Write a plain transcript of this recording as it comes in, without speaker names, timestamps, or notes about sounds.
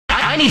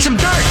I need some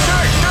dirt.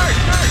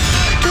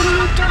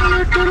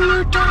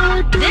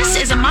 This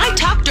is a My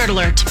Talk Dirt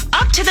Alert.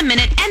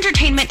 Up-to-the-minute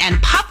entertainment and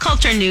pop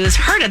culture news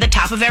heard at the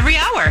top of every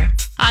hour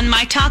on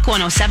My Talk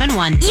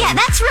 107.1. Yeah,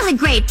 that's really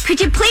great. Could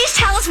you please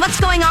tell us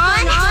what's going on?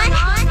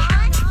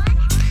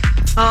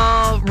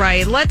 All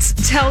right, let's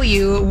tell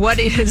you what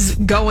is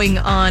going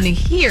on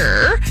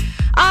here.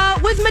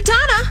 With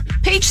Madonna,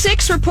 Page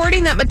 6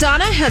 reporting that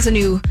Madonna has a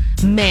new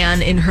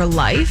man in her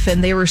life,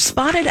 and they were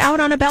spotted out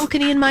on a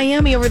balcony in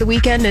Miami over the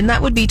weekend, and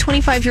that would be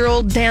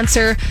 25-year-old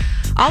dancer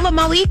Ala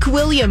Malik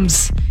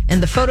Williams.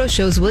 And the photo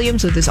shows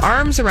Williams with his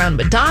arms around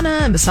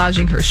Madonna and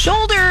massaging her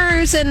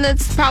shoulders, and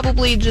it's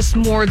probably just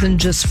more than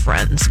just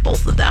friends,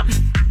 both of them.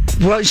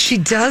 Well, she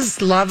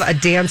does love a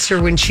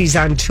dancer when she's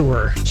on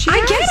tour.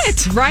 I get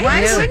it, right?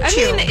 Why wouldn't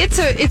you? I mean,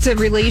 it's a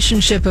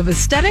relationship of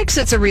aesthetics.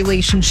 It's a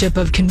relationship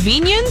of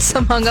convenience,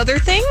 among other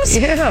things.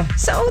 Yeah.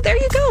 So there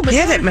you go, Madonna.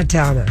 Get it,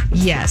 Madonna.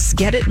 Yes,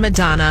 get it,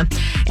 Madonna.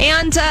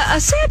 And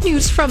a sad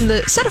news from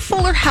the set of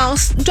Fuller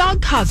House.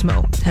 Dog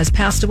Cosmo has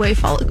passed away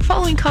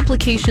following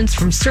complications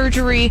from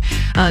surgery.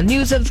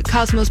 News of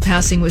Cosmo's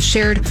passing was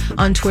shared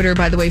on Twitter.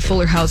 By the way,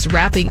 Fuller House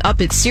wrapping up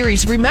its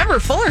series. Remember,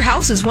 Fuller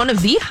House is one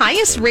of the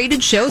highest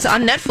rated shows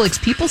on Netflix.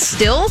 People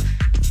still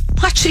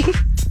watching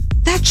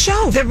that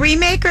show. The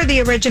remake or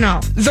the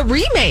original? The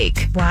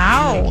remake.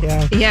 Wow.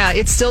 Yeah,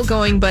 it's still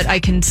going, but I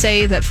can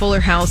say that Fuller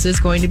House is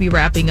going to be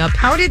wrapping up.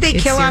 How did they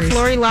kill off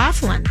Lori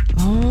Loughlin?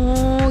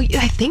 Oh,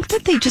 I think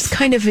that they just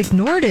kind of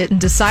ignored it and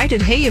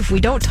decided, hey, if we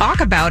don't talk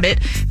about it,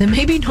 then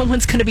maybe no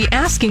one's going to be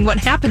asking what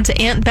happened to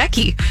Aunt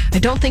Becky. I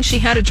don't think she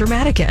had a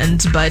dramatic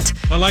end, but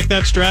I like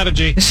that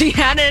strategy. She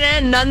had an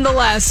end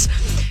nonetheless.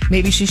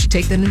 Maybe she should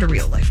take that into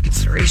real life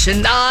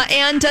consideration.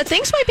 And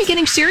things might be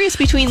getting serious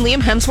between Liam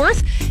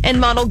Hemsworth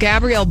and model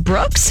Gabrielle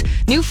Brooks.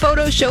 New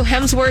photos show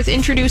Hemsworth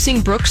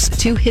introducing Brooks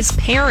to his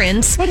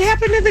parents. What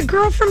happened to the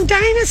girl from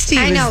Dynasty?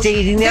 I know. Was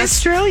dating the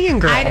Australian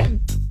girl.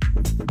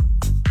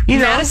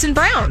 Madison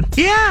Brown.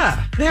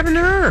 Yeah. What happened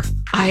to her?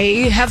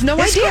 I have no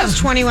This idea. girl's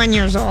 21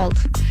 years old.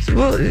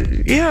 Well,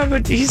 yeah,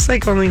 but he's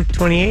like only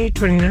 28,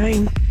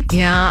 29.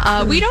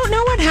 Yeah, we don't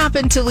know what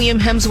happened to Liam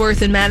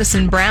Hemsworth and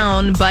Madison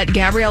Brown, but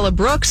Gabriella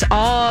Brooks, they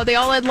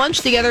all had lunch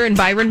together in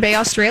Byron Bay,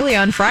 Australia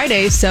on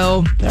Friday,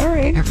 so all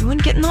right, everyone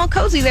getting all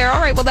cozy there. All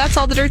right, well, that's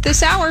all the dirt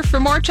this hour. For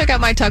more, check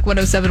out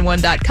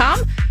mytalk1071.com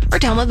or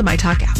download the MyTalk app.